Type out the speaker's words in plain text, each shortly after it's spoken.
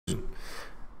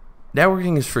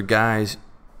Networking is for guys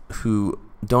who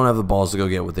don't have the balls to go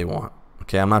get what they want.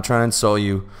 Okay, I'm not trying to insult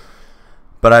you,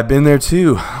 but I've been there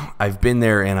too. I've been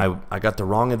there, and I got the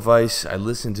wrong advice. I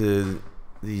listened to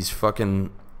these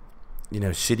fucking,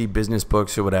 shitty business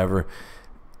books or whatever.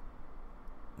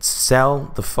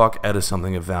 Sell the fuck out of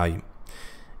something of value.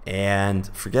 And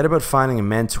forget about finding a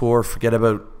mentor. Forget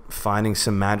about finding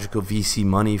some magical VC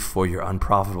money for your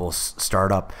unprofitable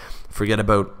startup. Forget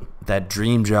about that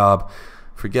dream job.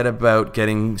 Forget about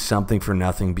getting something for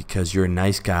nothing because you're a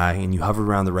nice guy and you hover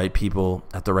around the right people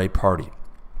at the right party.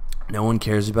 No one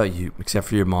cares about you except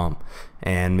for your mom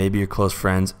and maybe your close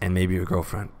friends and maybe your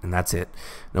girlfriend, and that's it.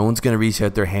 No one's going to reach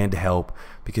out their hand to help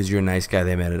because you're a nice guy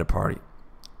they met at a party.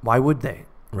 Why would they,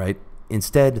 right?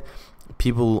 Instead,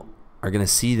 people are going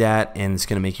to see that, and it's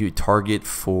going to make you a target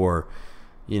for,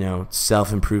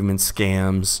 self-improvement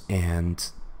scams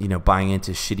and, buying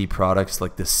into shitty products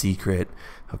like The Secret.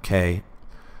 Okay,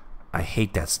 I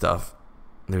hate that stuff.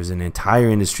 There's an entire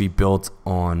industry built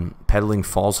on peddling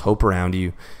false hope around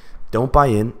you. Don't buy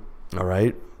in, all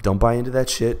right? Don't buy into that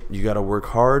shit. You got to work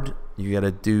hard. You got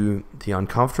to do the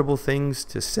uncomfortable things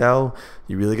to sell.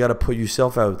 You really got to put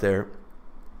yourself out there.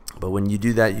 But when you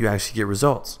do that, you actually get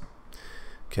results.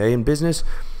 Okay, in business,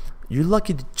 you're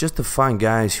lucky just to find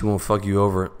guys who won't fuck you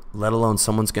over, let alone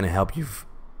someone's going to help you.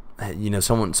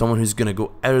 Someone who's going to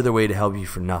go out of their way to help you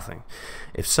for nothing.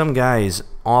 If some guy is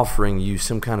offering you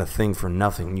some kind of thing for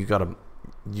nothing, you gotta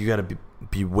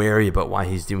be wary about why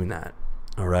he's doing that.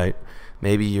 All right,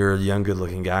 maybe you're a young,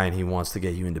 good-looking guy and he wants to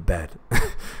get you into bed.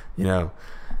 Now,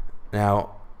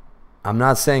 I'm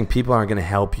not saying people aren't going to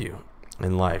help you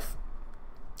in life.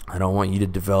 I don't want you to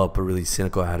develop a really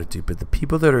cynical attitude, but the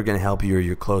people that are going to help you are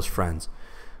your close friends.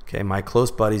 Okay, my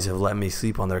close buddies have let me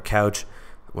sleep on their couch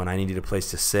when I needed a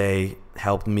place to stay,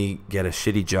 helped me get a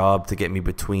shitty job to get me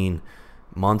between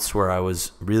months where I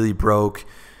was really broke.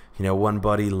 One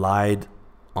buddy lied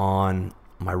on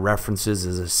my references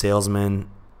as a salesman,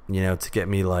 to get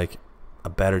me like a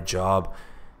better job.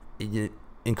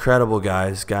 Incredible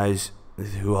guys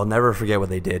who I'll never forget what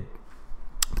they did.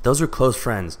 But those are close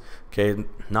friends, okay?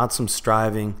 Not some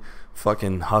striving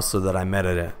fucking hustler that I met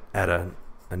at a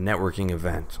networking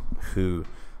event who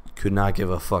could not give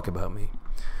a fuck about me.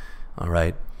 All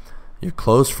right, your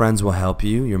close friends will help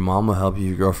you. Your mom will help you.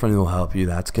 Your girlfriend will help you.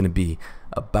 That's going to be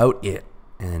about it,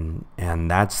 and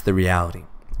that's the reality.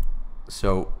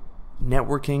 So,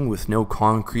 networking with no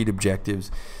concrete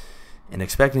objectives and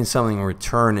expecting something in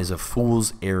return is a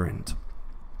fool's errand.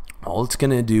 All it's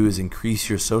going to do is increase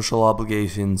your social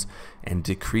obligations and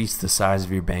decrease the size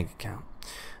of your bank account.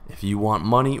 If you want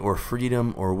money or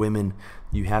freedom or women,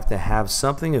 you have to have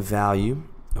something of value.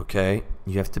 Okay,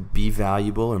 you have to be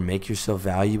valuable or make yourself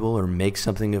valuable or make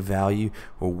something of value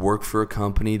or work for a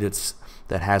company that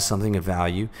has something of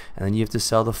value, and then you have to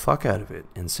sell the fuck out of it.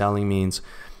 And selling means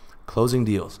closing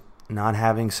deals, not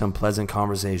having some pleasant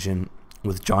conversation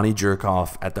with Johnny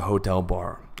Jerkoff at the hotel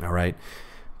bar. All right,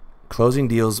 closing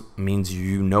deals means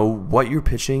you know what you're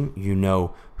pitching, you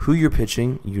know who you're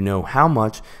pitching, you know how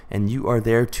much, and you are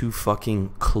there to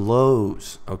fucking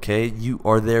close, okay? You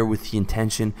are there with the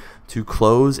intention to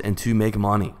close and to make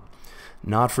money,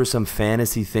 not for some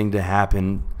fantasy thing to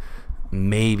happen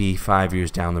maybe 5 years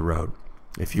down the road.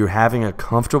 If you're having a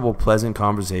comfortable, pleasant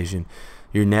conversation,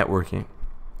 you're networking.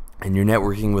 And you're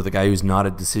networking with a guy who's not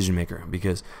a decision maker,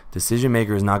 because decision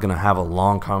maker is not going to have a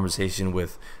long conversation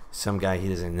with some guy he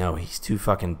doesn't know. He's too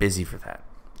fucking busy for that,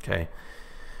 okay?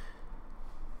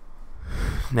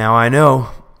 Now, I know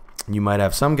you might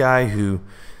have some guy who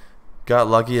got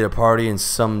lucky at a party and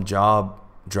some job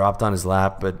dropped on his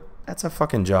lap, but that's a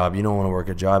fucking job. You don't want to work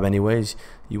a job anyways.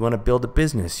 You want to build a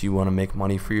business. You want to make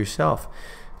money for yourself.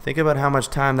 Think about how much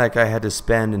time that guy had to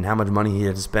spend and how much money he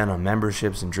had to spend on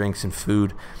memberships and drinks and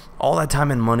food. All that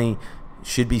time and money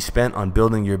should be spent on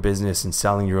building your business and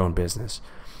selling your own business.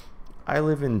 I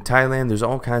live in Thailand. There's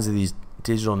all kinds of these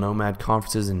digital nomad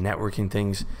conferences and networking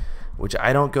things, which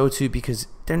I don't go to because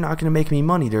they're not going to make me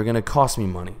money. They're going to cost me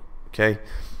money, okay?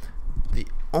 The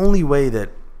only way that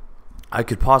I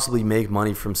could possibly make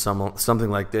money from something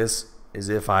like this is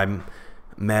if I knew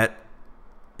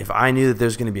that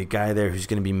there's going to be a guy there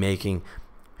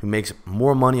who makes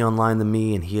more money online than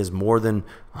me, and he has more than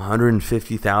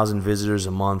 150,000 visitors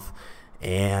a month,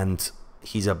 and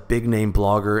he's a big name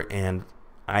blogger, and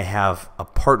I have a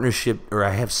partnership, or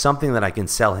I have something that I can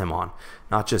sell him on.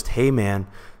 Not just, hey man,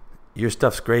 your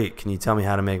stuff's great, can you tell me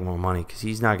how to make more money? Because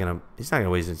he's not gonna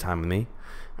waste his time with me.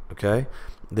 Okay,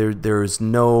 there's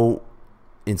no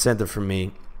incentive for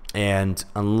me, and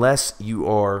unless you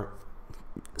are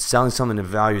selling something of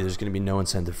value, there's going to be no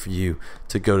incentive for you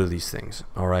to go to these things.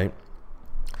 All right,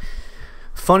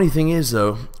 Funny thing is,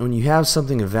 though, when you have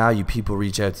something of value, people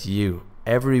reach out to you.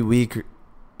 Every week,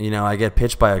 I get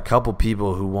pitched by a couple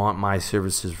people who want my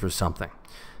services for something.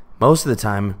 Most of the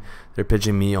time, they're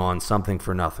pitching me on something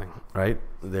for nothing, right?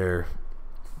 They're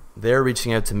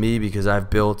reaching out to me because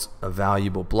I've built a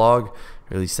valuable blog, or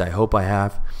at least I hope I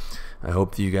have. I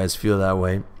hope that you guys feel that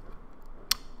way.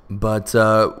 But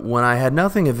when I had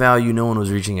nothing of value, no one was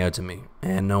reaching out to me,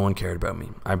 and no one cared about me.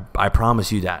 I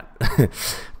promise you that.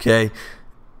 Okay?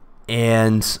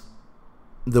 And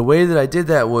the way that I did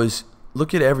that was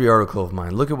look at every article of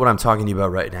mine. Look at what I'm talking to you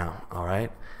about right now, all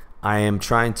right? I am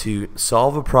trying to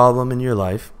solve a problem in your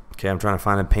life. Okay, I'm trying to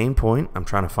find a pain point. I'm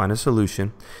trying to find a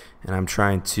solution, and I'm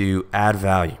trying to add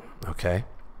value, okay?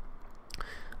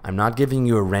 I'm not giving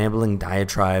you a rambling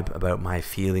diatribe about my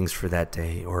feelings for that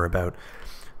day or about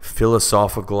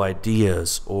philosophical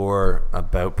ideas or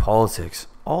about politics.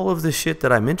 All of the shit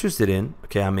that I'm interested in,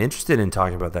 okay, I'm interested in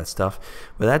talking about that stuff,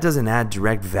 but that doesn't add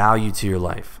direct value to your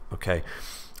life, okay?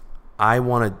 I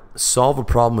want to solve a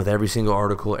problem with every single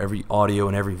article, every audio,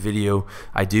 and every video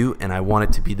I do, and I want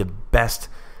it to be the best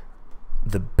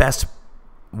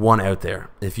one out there.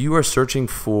 If you are searching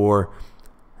for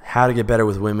how to get better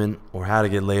with women or how to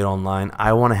get laid online,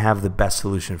 I want to have the best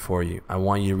solution for you. I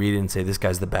want you to read it and say, this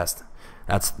guy's the best.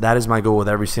 That is my goal with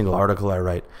every single article I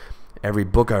write, every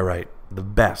book I write, the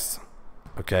best,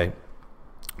 okay?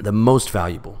 The most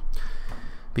valuable.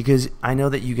 Because I know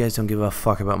that you guys don't give a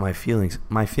fuck about my feelings.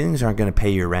 My feelings aren't going to pay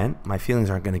your rent. My feelings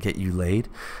aren't going to get you laid.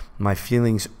 My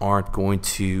feelings aren't going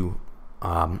to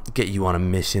get you on a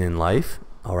mission in life,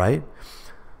 all right?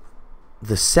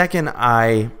 The second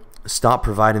I stop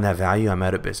providing that value, I'm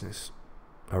out of business,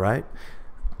 all right?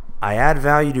 I add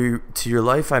value to your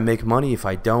life. I make money. If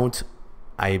I don't,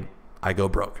 I go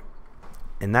broke.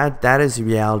 And that is the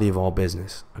reality of all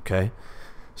business, okay?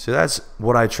 So that's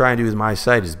what I try and do with my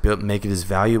site, is make it as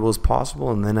valuable as possible,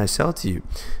 and then I sell it to you.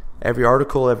 Every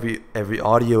article, every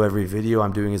audio, every video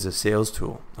I'm doing is a sales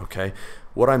tool, okay?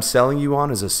 What I'm selling you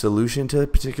on is a solution to a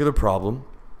particular problem,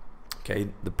 okay?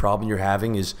 The problem you're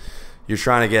having is you're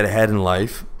trying to get ahead in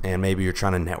life, and maybe you're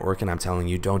trying to network, and I'm telling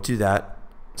you, don't do that.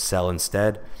 Sell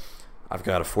instead. I've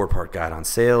got a 4-part guide on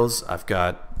sales. I've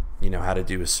got, how to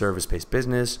do a service-based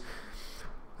business.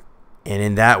 And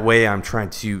in that way, I'm trying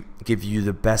to give you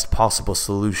the best possible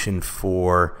solution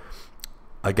for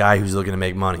a guy who's looking to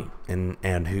make money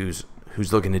and who's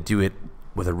looking to do it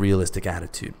with a realistic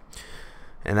attitude.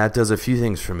 And that does a few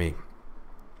things for me.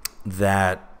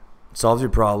 That solves your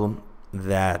problem,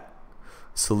 that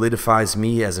solidifies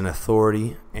me as an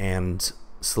authority and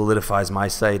solidifies my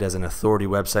site as an authority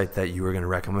website that you are going to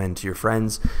recommend to your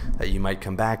friends, that you might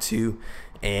come back to.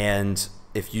 And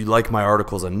if you like my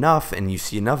articles enough and you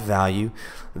see enough value,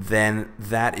 then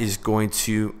that is going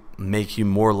to make you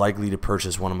more likely to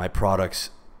purchase one of my products,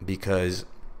 because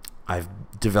I've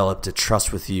developed a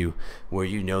trust with you where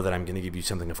you know that I'm going to give you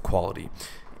something of quality.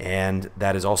 And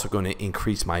that is also going to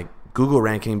increase my Google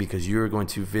ranking, because you're going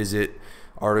to visit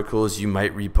articles, you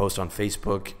might repost on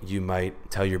Facebook, you might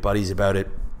tell your buddies about it,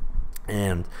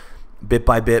 and bit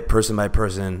by bit, person by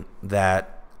person,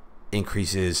 that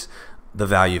increases the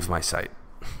value of my site.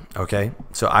 Okay,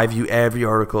 so I view every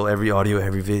article, every audio,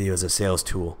 every video as a sales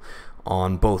tool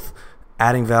on both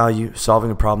adding value, solving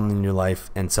a problem in your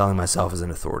life, and selling myself as an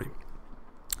authority.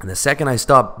 And the second I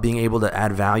stop being able to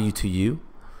add value to you,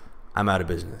 I'm out of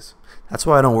business. That's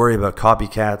why I don't worry about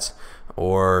copycats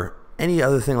or any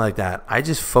other thing like that. I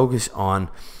just focus on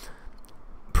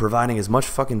providing as much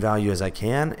fucking value as I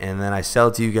can, and then I sell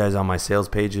it to you guys on my sales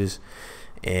pages,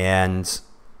 and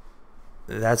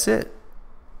that's it.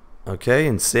 Okay,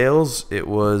 in sales, it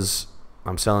was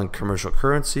I'm selling commercial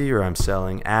currency, or I'm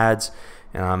selling ads,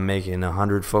 and I'm making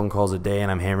 100 phone calls a day,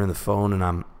 and I'm hammering the phone, and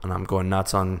I'm going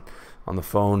nuts on the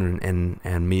phone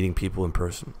and meeting people in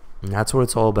person. And that's what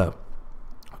it's all about.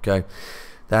 Okay,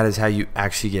 that is how you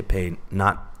actually get paid,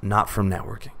 not from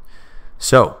networking.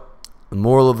 So the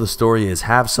moral of the story is,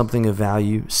 have something of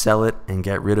value, sell it, and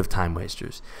get rid of time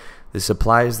wasters. This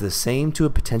applies the same to a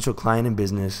potential client in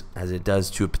business as it does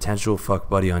to a potential fuck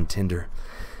buddy on Tinder.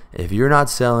 If you're not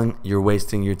selling, you're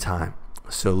wasting your time.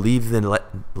 So leave the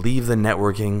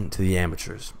networking to the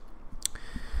amateurs.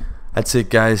 That's it,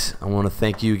 guys. I want to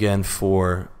thank you again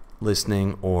for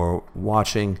listening or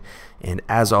watching. And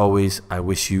as always, I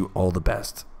wish you all the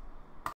best.